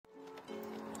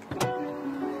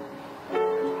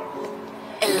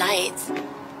Enlight.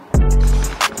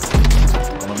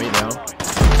 On me down.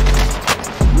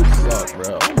 You suck,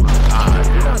 bro. Oh my god,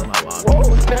 get out of my lobby. Whoa,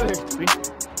 that is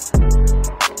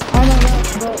I don't know,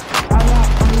 but I'm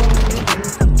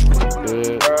not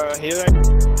good. Here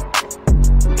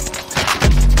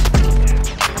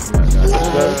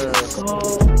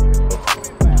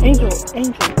Go.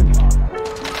 Angel.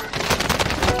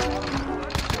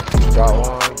 got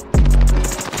one.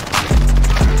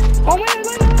 Oh, wait.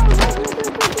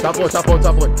 Top floor.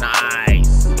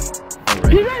 Nice.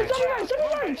 He's right.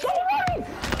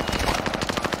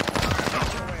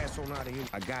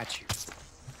 I got you.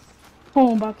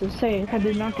 Oh, I'm about to say, if I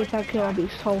did not get that kill, I'd be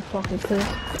so fucking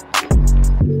pissed.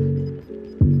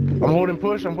 I'm holding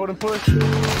push.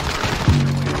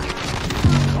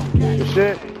 Good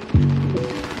shit.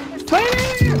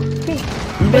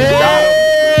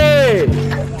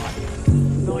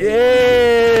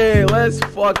 Yeah, let's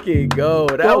fucking go.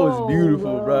 That was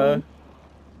beautiful, bro.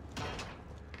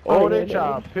 Oh, they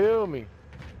try to peel me.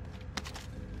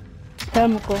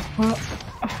 Chemical.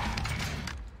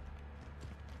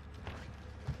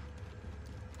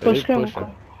 Push chemical.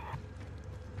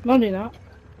 No, they're not.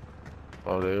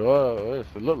 Oh, they was.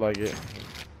 It looked like it.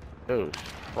 It was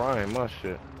frying my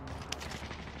shit.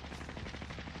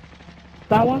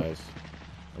 That one? Nice.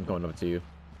 I'm going up to you.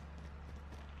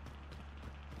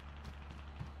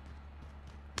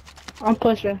 I'm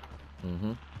pushing.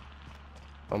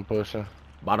 I'm pushing.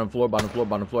 Bottom floor. I see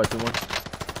one.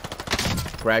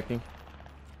 Cracking.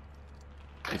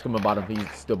 He's coming bottom.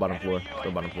 He's still bottom floor.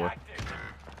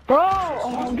 Bro!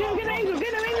 Oh, get him, Angel!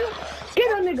 Get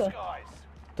him, nigga!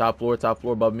 Top floor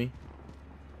above me.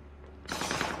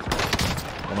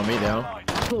 On me down.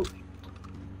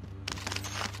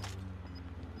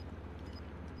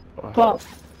 Fuck.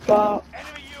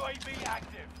 Enemy UAV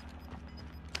active.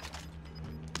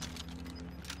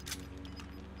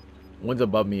 One's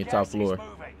above me, top floor.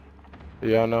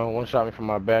 Yeah, I know. One shot me from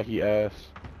my back. He ass.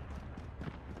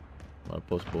 I'm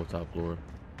post both top floor.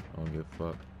 I don't give a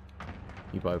fuck.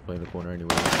 He probably playing the corner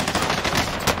anyway.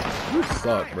 You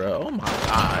suck, bro. Oh my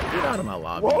god, get out of my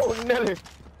lobby. Whoa, Nelly.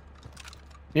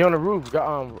 You on the roof?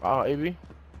 Got AB.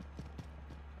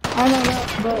 I know that,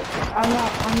 but I'm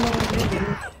not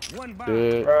One bomb.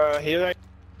 Good. Here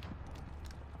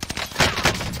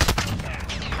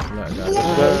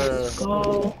Let's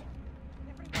go.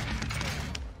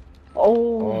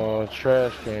 Oh,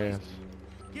 trash cans.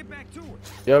 Get back to it.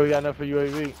 Yo, we got enough for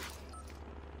UAV.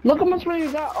 look how much money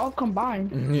you got all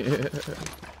combined. Yeah.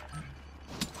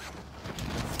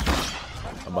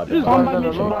 I'm about to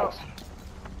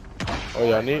Oh,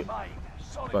 y'all need?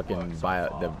 fucking buy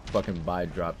the fucking buy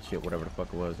drop shit, whatever the fuck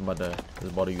it was. I'm about to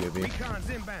just bought a UAV. Recon's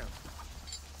inbound.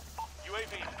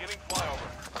 UAV beginning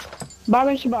flyover. Buy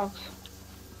me some box.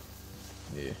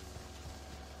 Yeah.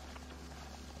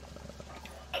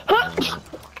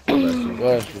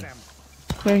 Bless you.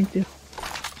 Thank you.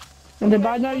 And then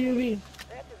buy no UV.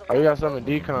 Oh, you got something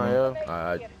decon, yo.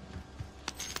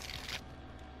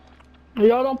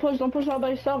 Y'all don't push all by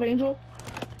yourself, Angel.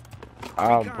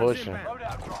 I'm pushing.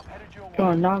 Loadout drop headed your way.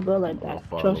 You're not good like that.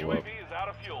 Trust me. UAV is out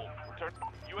of fuel. Return.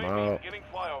 UAV beginning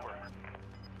flyover.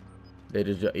 They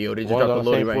just dropped the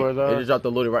loading right. They just dropped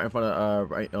the loading right in front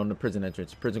of right on the prison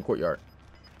entrance, prison courtyard.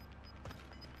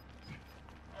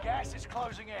 Gas is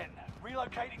closing in.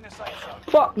 Relocating the safe zone.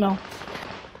 Fuck no.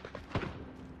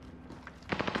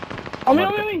 On me.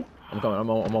 I'm coming. I'm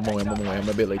on my way. I'm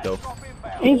a bit late though.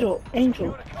 Angel.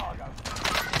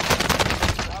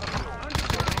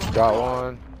 Got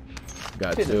one.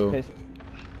 Got two.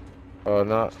 Oh,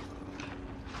 not.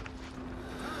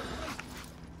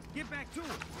 Get back to it.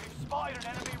 We've spotted an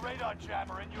enemy radar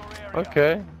jammer in your area.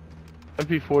 Okay.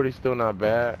 MP40 still not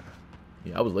bad.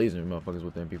 Yeah, I was lasering motherfuckers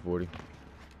with the MP40.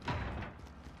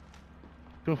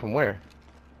 Doing from where?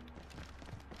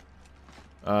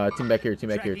 Team back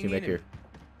here.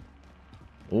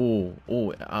 Ooh,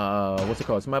 what's it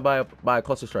called? Somebody buy a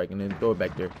cluster strike and then throw it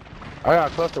back there. I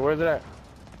got a cluster. Where's it at?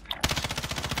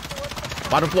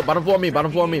 Bottom floor me. He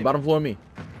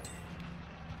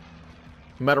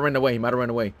might have ran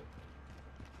away.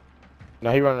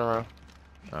 Nah, he running around.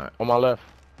 Alright. On my left.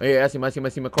 Oh, yeah, I see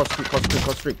him across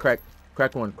the street. Crack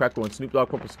one. Snoop Dogg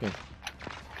purple skin.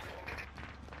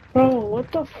 Bro,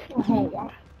 what the f? Oh,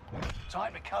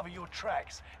 Time to cover your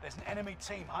tracks. There's an enemy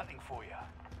team hunting for you.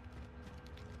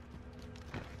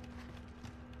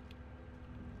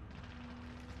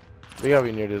 We gotta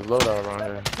be near this loadout around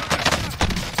here.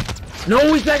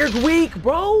 No, his dagger's weak,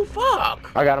 bro.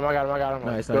 Fuck. I got him.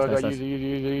 Nice.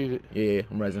 Use it. Yeah,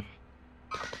 I'm resin.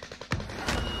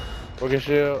 We'll get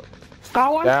shield.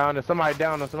 got one? Down. There's somebody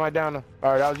down him.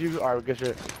 Alright, that was you. Alright, good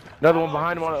shit. Another one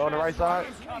behind him on the right side.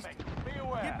 Coming. Be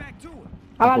aware. Get back to it.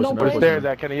 I got no Pushing, Where the plate. stairs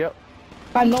at, Kenny? Yep.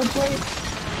 Got no plate.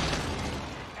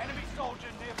 Enemy soldier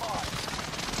nearby.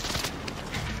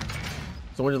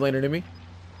 Someone just landed in me.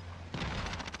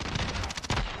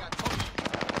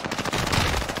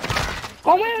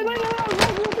 Oh man,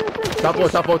 Top floor,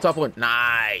 top floor, top floor.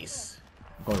 Nice.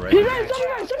 I'm going He's right. right,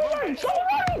 someone. Get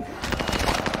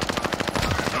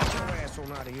your ass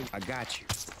on out of here. I got you.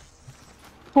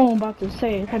 Oh, I'm about to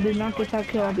say, if I did not get that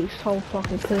kill, I'd be so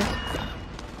fucking pissed.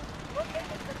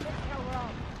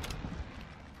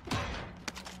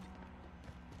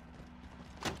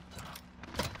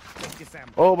 Take this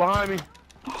ammo. Oh, behind me.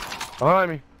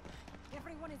 Behind me.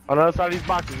 On the other side of these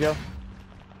boxes, yo.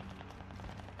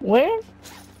 Where?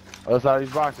 Other side of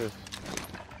these boxes.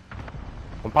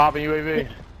 I'm popping UAV.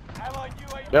 Allied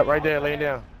UAV. Yep, right there, laying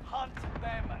down. Hunt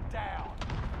them down.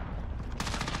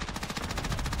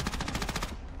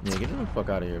 Yeah, get the fuck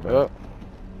out of here, bro. Yep.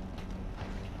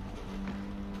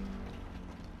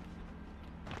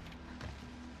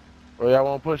 Where y'all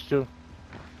want to push to?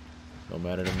 Don't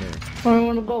matter to me. Where you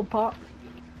wanna go, Pop?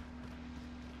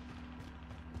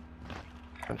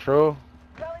 Control.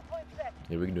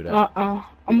 Yeah, we can do that.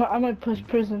 I might push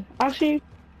prison. Actually,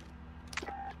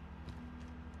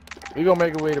 We gonna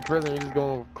make our way to prison. We just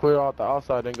gonna clear out the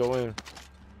outside and go in.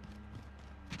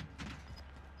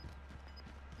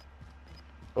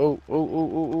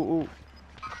 Oh.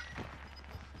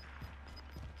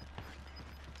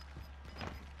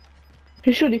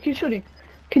 keep shooting.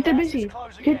 Keep them busy.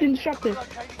 Keep them distracted.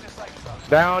 Locating the safe zone.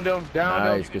 Down them.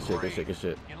 Nice, good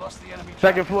shit. You lost the enemy.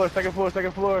 Second floor.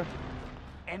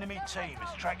 Enemy team is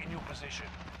tracking your position.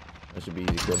 That should be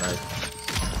easy. Kill nice.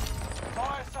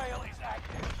 Fire sale is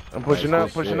active. I'm pushing Nice, up,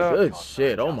 good pushing shit. up. Good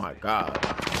shit. Oh my god.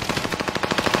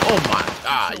 Oh my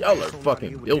god. Y'all are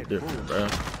fucking built different, bro.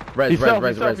 Res.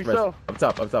 Up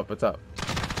top.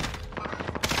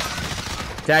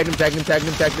 Tagged him.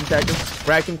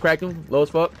 Cracked him. Low as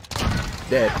fuck.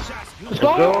 Dead. Let's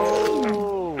go.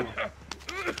 Go.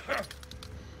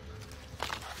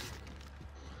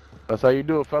 That's how you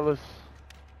do it, fellas.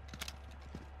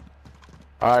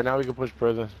 Alright, now we can push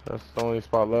prison. That's the only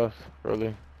spot left,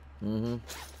 really. Mm-hmm.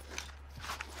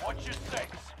 Watch your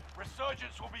six.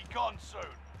 Resurgence will be gone soon.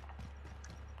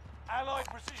 Allied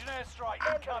precision airstrike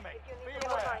incoming. Be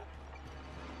aware.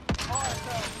 Fire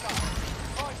sale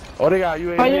start. Oh, they got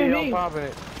UAV. UAV. I'm popping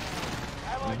it.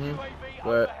 Allied UAV But-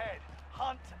 overhead.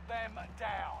 Hunt them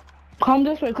down. Come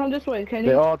this way, Kenny.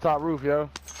 They all top roof, yo.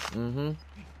 Mm-hmm.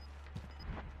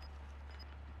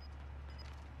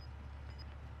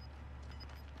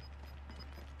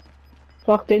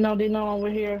 Fuck, they know over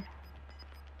here.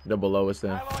 They're below us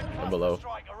then. Allied They're cluster below.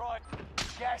 strike arrived.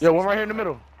 Gas Yo, is one right here in the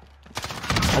middle.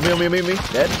 On me.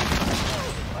 Dead.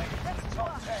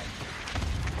 top 10.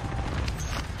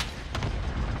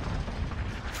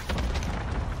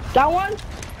 That one?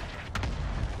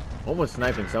 Almost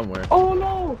sniping somewhere. Oh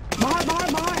no!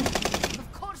 Behind!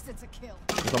 Of course it's a kill.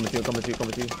 Coming to you.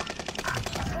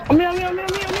 On me!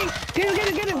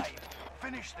 Get him!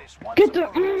 Finish this once Get the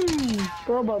and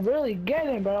for all. bro, but really get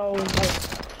him, bro. Like,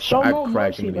 show no I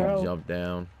cracked mercy, him and bro. he jumped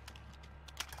down.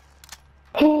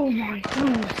 Oh my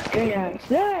goodness, gay ass.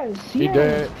 Yes, He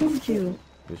dead. Thank you.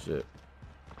 Good shit.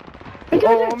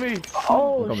 Oh, on me.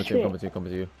 Oh Coming shit. to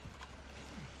you.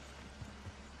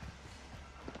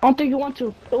 I don't think you want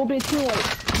to. It will be too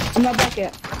late. I'm not back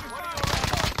yet.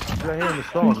 Right here in the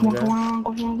Go storm, for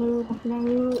my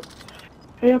loot.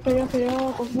 Hurry up. Go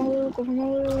for my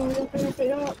loot.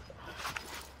 Hurry up.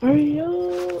 Hurry up.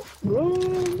 Run,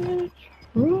 bitch.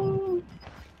 Run.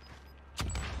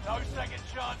 No second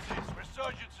chances.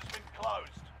 Resurgence has been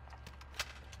closed.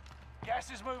 Gas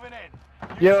is moving in.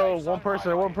 New Yo, safe zone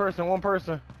highlighted. one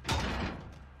person.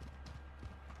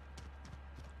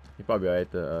 He probably at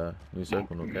the new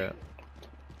circle, no cap.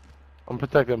 I'm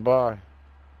protecting by.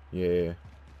 Yeah.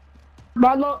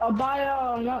 Not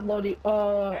Lodi.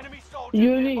 Enemy soldier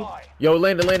UAV. nearby. Yo,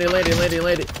 landed.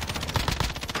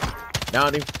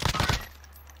 Down him.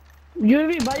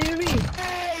 UAV.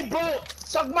 Hey, bro,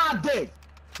 suck my dick.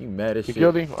 He mad as You shit.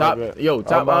 killed him? Top, I bet. yo,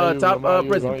 top, I'm on you, I'm on you,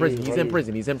 prison. I'm on He's you. in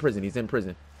prison. He's in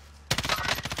prison.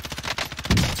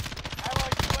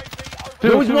 Allied UAV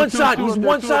There was Two, one two, shot. two He was up there,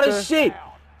 one two shot up of shit. down.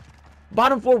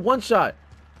 Bottom floor, one shot.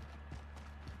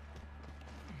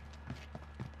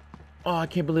 Oh, I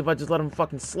can't believe I just let him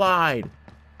fucking slide.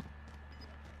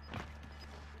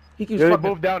 He keeps Yeah, they fucking.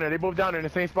 both down there. They both down there in the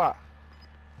same spot.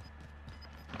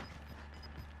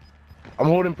 I'm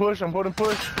holding push. Good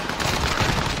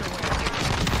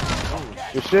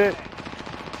shit.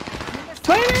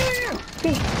 Right here.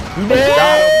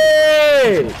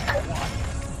 Yeah!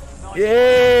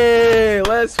 Yeah!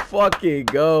 Let's fucking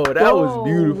go. That was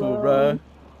beautiful, bro.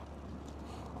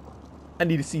 I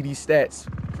need to see these stats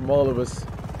from all of us.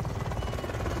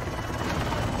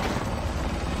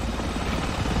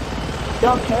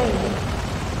 Y'all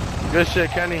carry. Good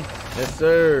shit, Kenny. Yes,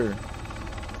 sir.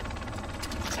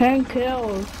 10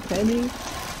 kills, Kenny.